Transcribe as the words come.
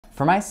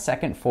For my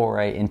second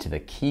foray into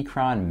the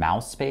Keychron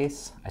mouse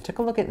space, I took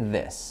a look at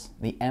this,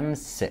 the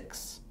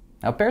M6.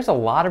 Now it bears a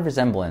lot of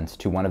resemblance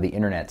to one of the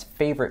internet's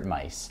favorite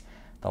mice,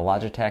 the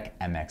Logitech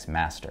MX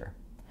Master.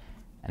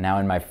 And now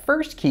in my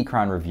first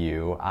Keychron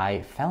review,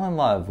 I fell in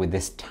love with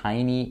this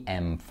tiny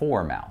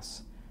M4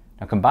 mouse.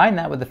 Now combine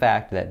that with the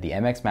fact that the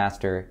MX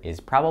Master is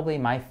probably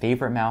my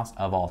favorite mouse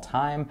of all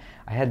time.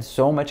 I had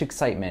so much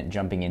excitement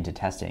jumping into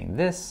testing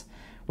this,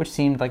 which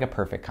seemed like a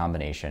perfect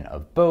combination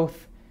of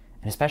both,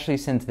 and especially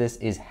since this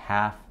is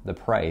half the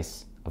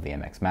price of the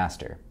MX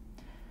Master.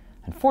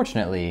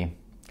 Unfortunately,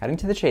 cutting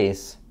to the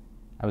chase,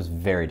 I was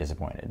very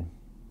disappointed.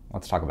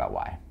 Let's talk about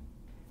why.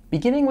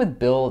 Beginning with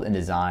build and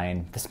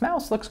design, this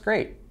mouse looks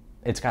great.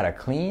 It's got a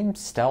clean,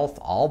 stealth,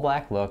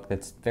 all-black look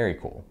that's very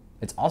cool.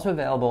 It's also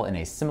available in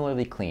a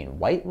similarly clean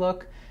white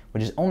look,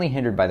 which is only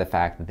hindered by the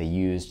fact that they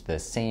used the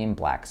same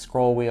black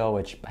scroll wheel,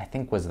 which I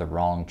think was the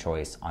wrong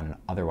choice on an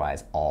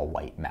otherwise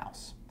all-white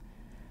mouse.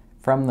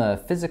 From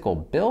the physical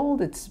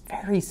build, it's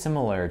very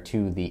similar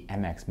to the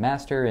MX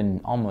Master in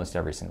almost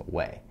every single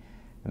way.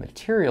 The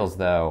materials,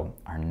 though,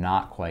 are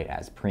not quite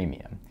as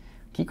premium.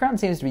 Keychron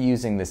seems to be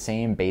using the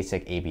same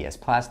basic ABS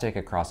plastic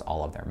across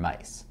all of their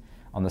mice.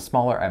 On the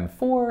smaller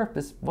M4,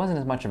 this wasn't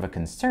as much of a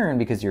concern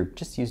because you're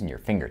just using your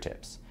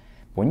fingertips.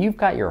 When you've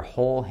got your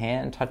whole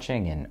hand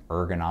touching an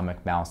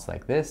ergonomic mouse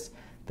like this,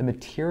 the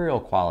material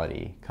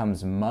quality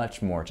comes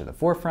much more to the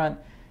forefront,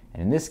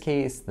 and in this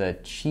case, the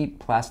cheap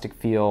plastic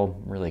feel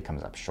really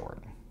comes up short.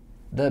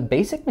 The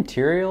basic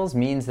materials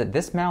means that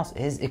this mouse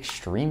is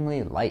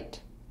extremely light.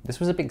 This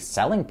was a big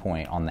selling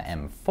point on the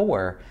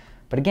M4,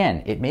 but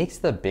again, it makes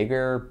the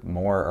bigger,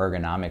 more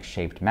ergonomic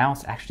shaped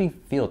mouse actually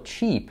feel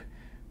cheap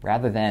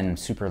rather than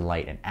super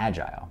light and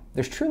agile.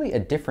 There's truly a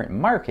different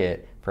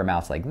market for a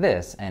mouse like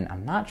this, and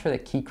I'm not sure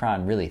that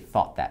Keychron really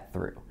thought that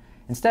through.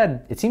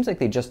 Instead, it seems like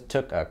they just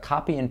took a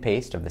copy and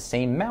paste of the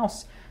same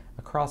mouse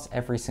across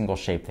every single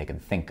shape they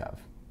could think of.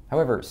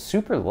 However,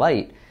 super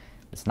light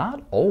is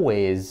not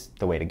always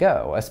the way to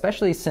go,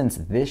 especially since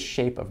this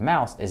shape of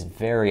mouse is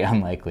very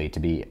unlikely to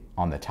be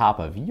on the top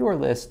of your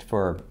list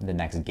for the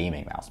next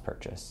gaming mouse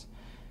purchase.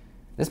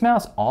 This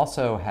mouse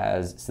also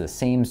has the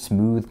same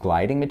smooth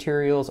gliding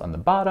materials on the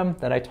bottom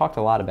that I talked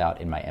a lot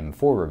about in my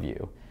M4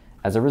 review.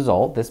 As a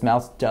result, this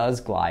mouse does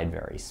glide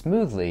very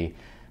smoothly,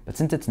 but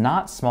since it's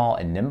not small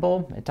and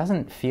nimble, it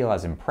doesn't feel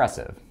as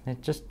impressive.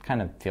 It just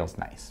kind of feels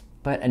nice.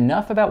 But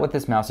enough about what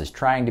this mouse is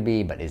trying to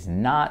be, but is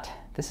not.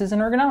 This is an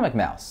ergonomic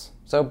mouse.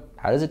 So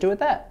how does it do with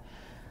that?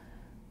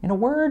 In a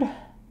word,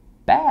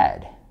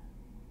 bad.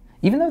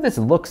 Even though this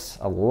looks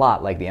a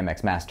lot like the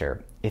MX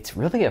Master, it's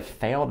really a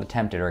failed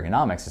attempt at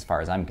ergonomics as far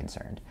as I'm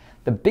concerned.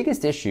 The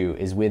biggest issue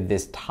is with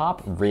this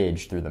top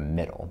ridge through the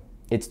middle.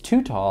 It's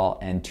too tall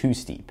and too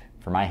steep,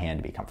 for my hand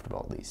to be comfortable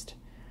at least.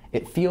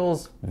 It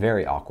feels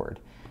very awkward.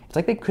 It's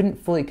like they couldn't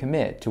fully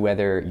commit to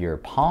whether your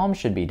palm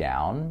should be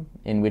down,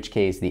 in which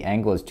case the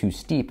angle is too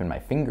steep and my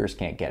fingers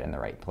can't get in the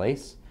right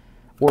place,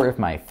 or if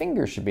my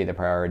fingers should be the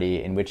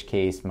priority, in which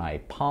case my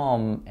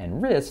palm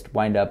and wrist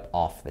wind up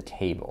off the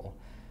table.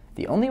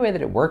 The only way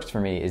that it works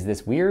for me is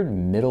this weird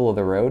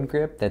middle-of-the-road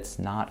grip that's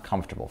not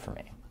comfortable for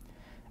me.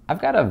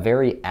 I've got a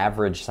very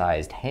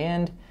average-sized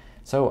hand,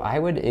 so I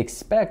would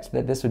expect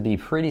that this would be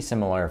pretty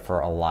similar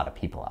for a lot of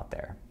people out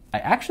there. I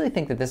actually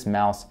think that this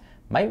mouse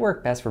might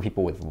work best for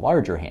people with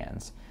larger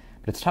hands,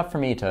 but it's tough for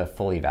me to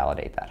fully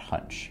validate that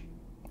hunch.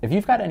 If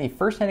you've got any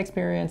first-hand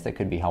experience that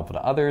could be helpful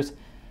to others,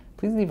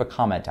 please leave a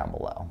comment down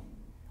below.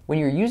 When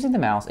you're using the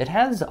mouse, it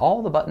has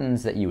all the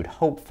buttons that you would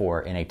hope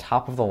for in a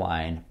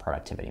top-of-the-line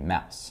productivity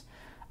mouse.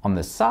 On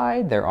the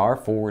side, there are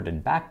forward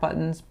and back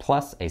buttons,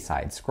 plus a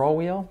side scroll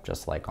wheel,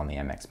 just like on the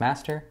MX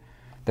Master.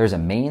 There's a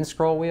main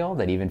scroll wheel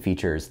that even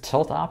features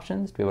tilt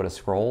options to be able to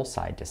scroll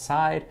side to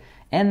side,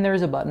 and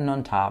there's a button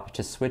on top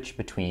to switch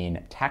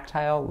between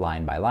tactile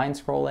line-by-line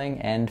scrolling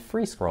and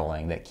free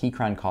scrolling that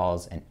Keychron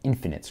calls an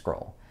infinite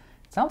scroll.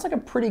 It sounds like a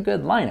pretty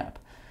good lineup,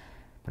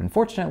 but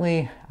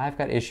unfortunately, I've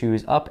got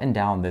issues up and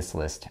down this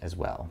list as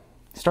well.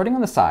 Starting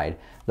on the side,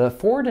 the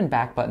forward and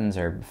back buttons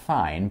are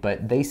fine,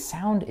 but they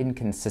sound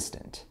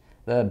inconsistent.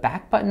 The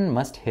back button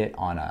must hit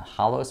on a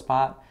hollow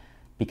spot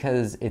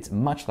because it's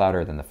much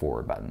louder than the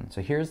forward button.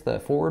 So here's the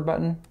forward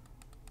button,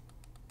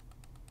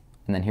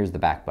 and then here's the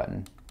back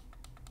button.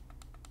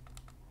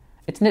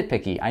 It's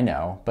nitpicky, I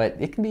know, but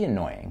it can be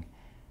annoying.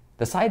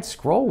 The side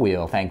scroll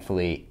wheel,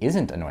 thankfully,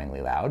 isn't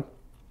annoyingly loud,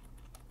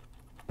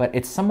 but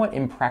it's somewhat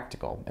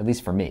impractical, at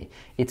least for me.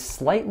 It's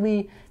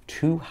slightly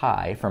too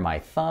high for my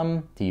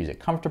thumb to use it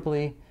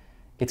comfortably.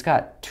 It's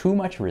got too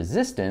much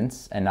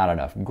resistance and not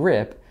enough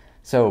grip,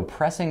 so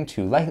pressing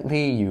too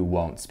lightly, you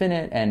won't spin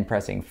it, and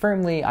pressing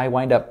firmly, I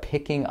wind up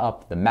picking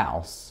up the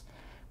mouse,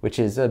 which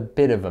is a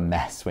bit of a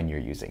mess when you're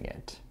using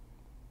it.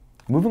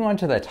 Moving on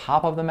to the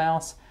top of the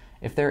mouse,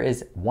 if there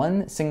is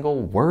one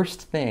single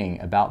worst thing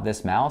about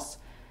this mouse,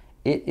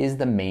 it is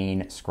the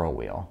main scroll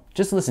wheel.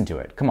 Just listen to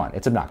it. Come on,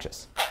 it's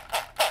obnoxious.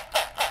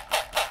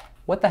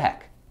 What the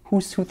heck? Who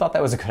thought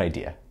that was a good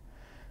idea?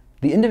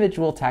 The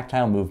individual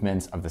tactile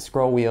movements of the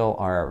scroll wheel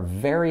are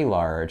very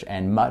large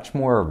and much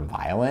more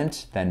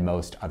violent than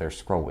most other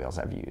scroll wheels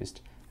I've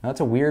used. Now, that's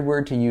a weird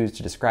word to use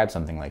to describe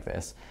something like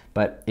this,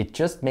 but it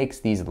just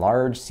makes these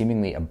large,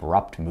 seemingly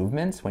abrupt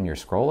movements when you're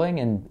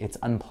scrolling, and it's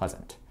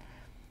unpleasant.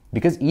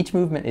 Because each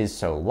movement is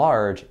so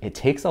large, it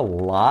takes a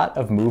lot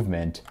of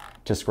movement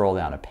to scroll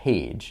down a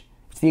page.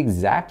 It's the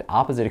exact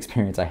opposite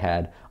experience I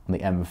had on the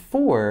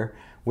M4,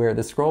 where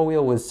the scroll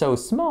wheel was so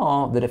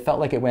small that it felt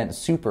like it went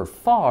super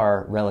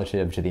far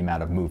relative to the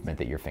amount of movement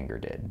that your finger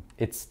did.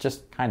 It's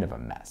just kind of a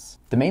mess.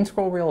 The main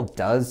scroll wheel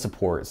does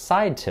support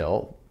side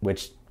tilt,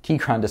 which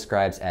Keychron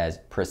describes as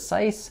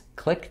precise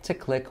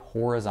click-to-click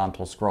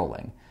horizontal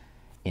scrolling.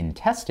 In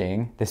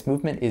testing, this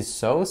movement is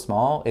so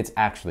small, it's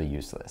actually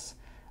useless.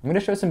 I'm going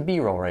to show some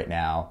B-roll right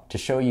now to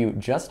show you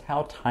just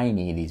how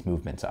tiny these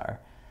movements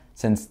are.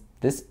 Since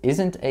this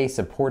isn't a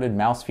supported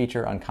mouse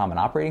feature on common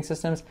operating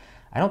systems,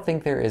 I don't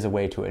think there is a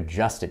way to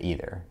adjust it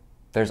either.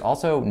 There's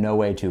also no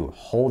way to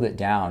hold it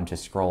down to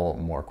scroll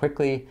more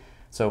quickly,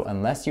 so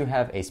unless you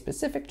have a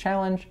specific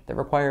challenge that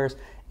requires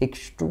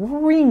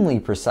extremely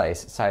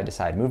precise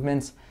side-to-side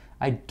movements,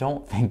 I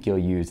don't think you'll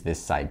use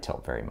this side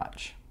tilt very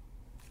much.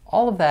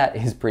 All of that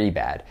is pretty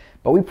bad,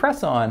 but we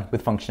press on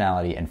with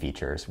functionality and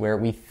features where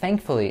we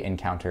thankfully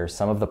encounter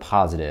some of the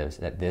positives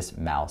that this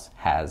mouse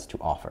has to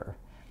offer.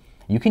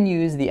 You can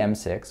use the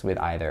M6 with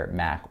either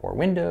Mac or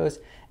Windows,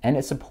 and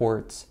it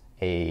supports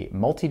a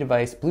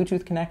multi-device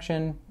Bluetooth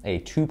connection, a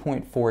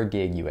 2.4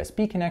 gig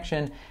USB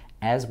connection,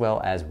 as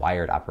well as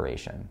wired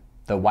operation.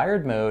 The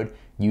wired mode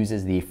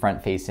uses the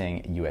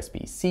front-facing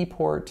USB-C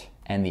port,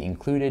 and the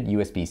included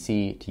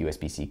USB-C to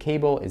USB-C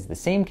cable is the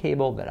same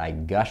cable that I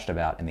gushed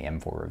about in the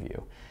M4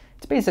 review.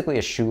 It's basically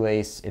a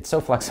shoelace. It's so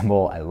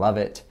flexible, I love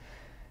it.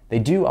 They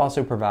do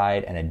also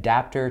provide an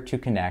adapter to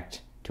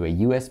connect to a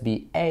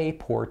USB-A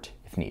port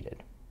if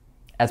needed.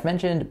 As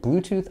mentioned,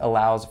 Bluetooth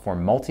allows for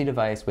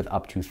multi-device with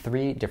up to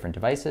 3 different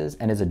devices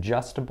and is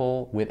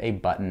adjustable with a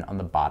button on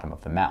the bottom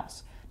of the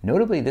mouse.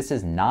 Notably, this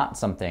is not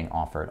something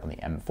offered on the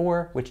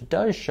M4, which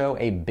does show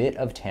a bit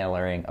of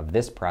tailoring of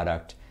this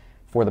product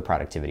for the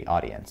productivity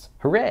audience.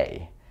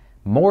 Hooray!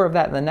 More of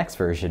that in the next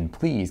version,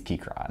 please,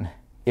 Keychron.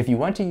 If you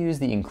want to use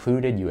the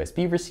included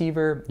USB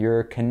receiver,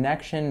 your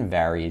connection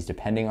varies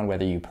depending on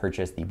whether you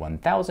purchase the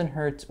 1000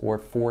 Hz or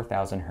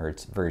 4000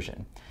 Hz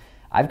version.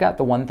 I've got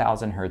the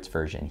 1000 Hz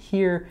version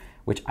here,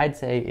 which I'd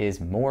say is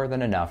more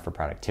than enough for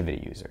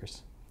productivity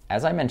users.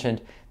 As I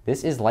mentioned,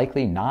 this is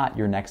likely not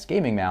your next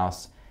gaming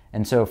mouse,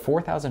 and so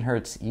 4000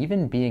 Hz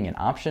even being an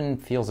option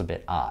feels a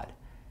bit odd.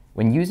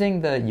 When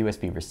using the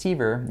USB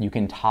receiver, you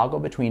can toggle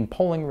between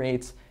polling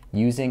rates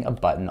using a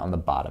button on the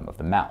bottom of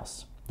the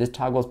mouse. This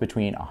toggles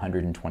between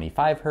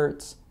 125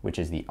 Hz, which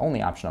is the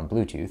only option on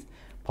Bluetooth,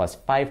 plus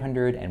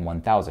 500 and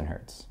 1000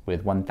 Hz,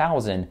 with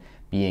 1000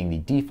 being the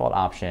default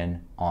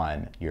option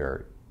on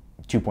your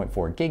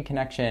 2.4 gig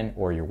connection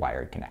or your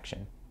wired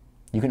connection.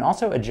 You can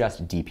also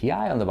adjust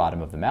DPI on the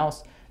bottom of the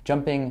mouse,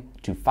 jumping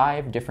to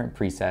 5 different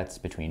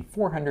presets between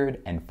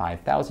 400 and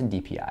 5000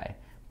 DPI,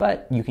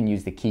 but you can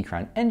use the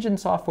Keychron engine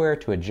software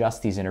to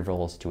adjust these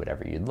intervals to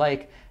whatever you'd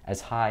like,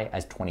 as high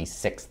as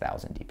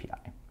 26,000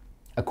 DPI.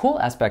 A cool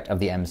aspect of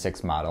the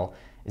M6 model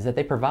is that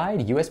they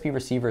provide USB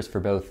receivers for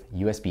both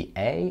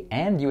USB-A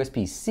and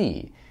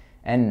USB-C,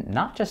 and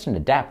not just an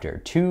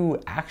adapter,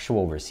 2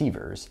 actual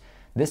receivers.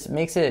 This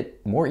makes it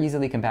more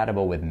easily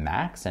compatible with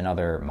Macs and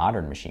other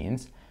modern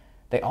machines.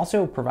 They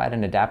also provide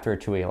an adapter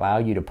to allow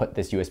you to put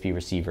this USB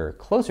receiver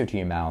closer to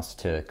your mouse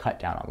to cut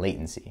down on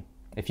latency.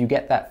 If you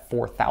get that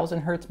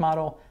 4000 Hz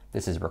model,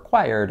 this is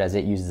required as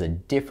it uses a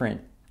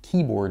different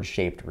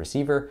keyboard-shaped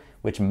receiver,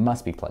 which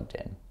must be plugged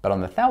in. But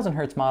on the 1000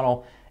 Hz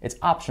model, it's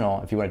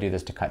optional if you want to do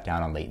this to cut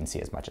down on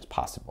latency as much as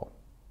possible.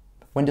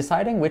 When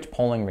deciding which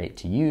polling rate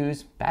to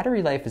use,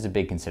 battery life is a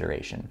big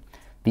consideration.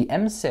 The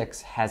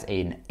M6 has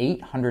an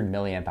 800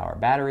 mAh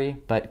battery,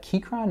 but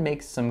Keychron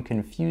makes some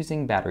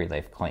confusing battery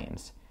life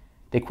claims.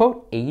 They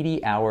quote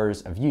 80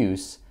 hours of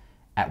use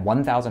at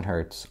 1000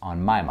 Hz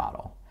on my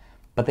model,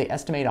 but they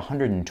estimate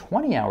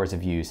 120 hours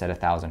of use at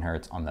 1000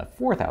 Hz on the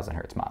 4000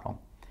 Hz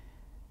model.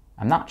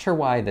 I'm not sure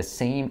why the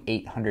same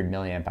 800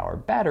 mAh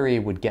battery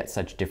would get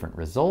such different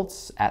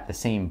results at the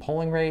same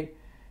polling rate.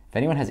 If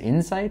anyone has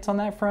insights on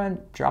that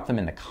front, drop them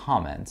in the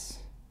comments.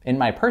 In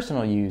my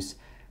personal use,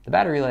 the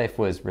battery life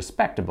was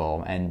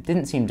respectable and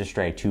didn't seem to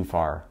stray too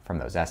far from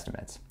those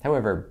estimates.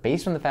 However,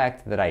 based on the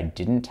fact that I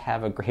didn't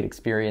have a great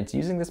experience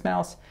using this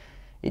mouse,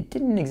 it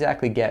didn't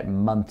exactly get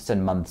months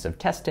and months of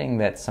testing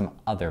that some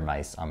other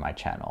mice on my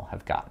channel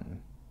have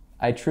gotten.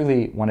 I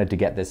truly wanted to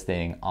get this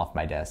thing off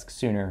my desk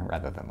sooner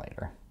rather than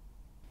later.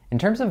 In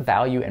terms of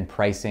value and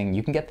pricing,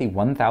 you can get the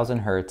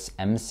 1000 Hz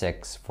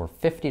M6 for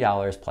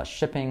 $50 plus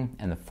shipping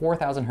and the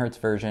 4000 Hz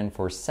version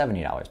for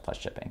 $70 plus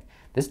shipping.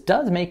 This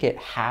does make it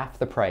half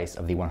the price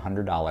of the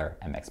 $100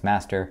 MX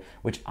Master,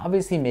 which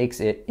obviously makes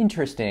it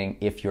interesting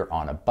if you're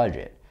on a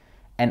budget.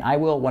 And I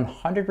will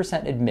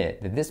 100%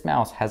 admit that this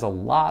mouse has a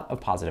lot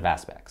of positive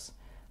aspects.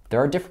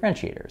 There are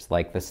differentiators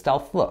like the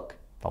stealth look,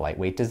 the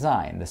lightweight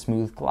design, the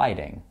smooth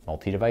gliding,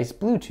 multi-device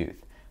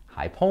Bluetooth,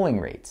 high polling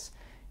rates,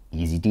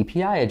 easy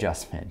DPI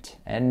adjustment,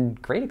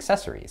 and great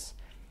accessories.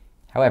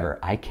 However,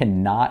 I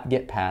cannot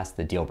get past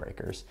the deal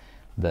breakers.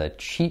 The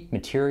cheap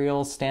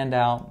materials stand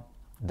out,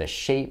 the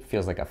shape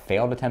feels like a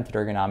failed attempt at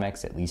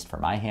ergonomics, at least for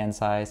my hand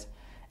size,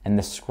 and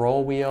the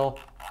scroll wheel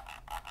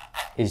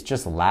is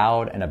just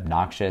loud and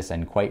obnoxious,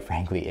 and quite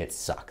frankly, it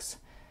sucks.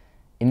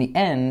 In the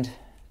end,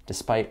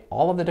 despite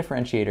all of the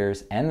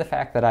differentiators and the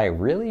fact that I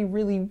really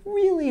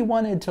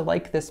wanted to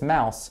like this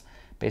mouse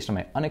based on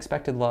my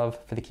unexpected love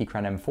for the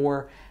Keychron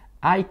M4,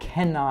 I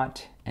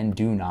cannot and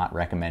do not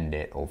recommend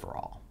it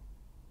overall.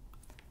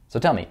 So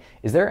tell me,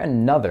 is there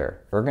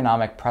another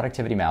ergonomic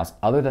productivity mouse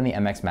other than the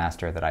MX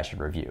Master that I should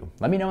review?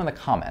 Let me know in the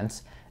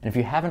comments, and if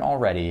you haven't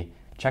already,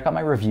 check out my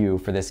review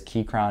for this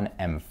Keychron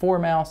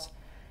M4 mouse.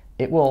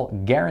 It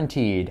will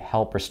guaranteed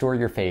help restore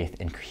your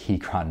faith in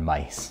Keychron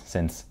mice,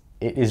 since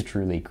it is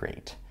truly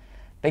great.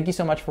 Thank you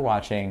so much for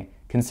watching.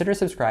 Consider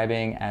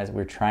subscribing as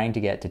we're trying to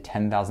get to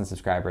 10,000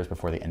 subscribers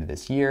before the end of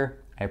this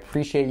year. I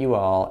appreciate you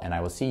all, and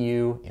I will see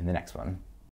you in the next one.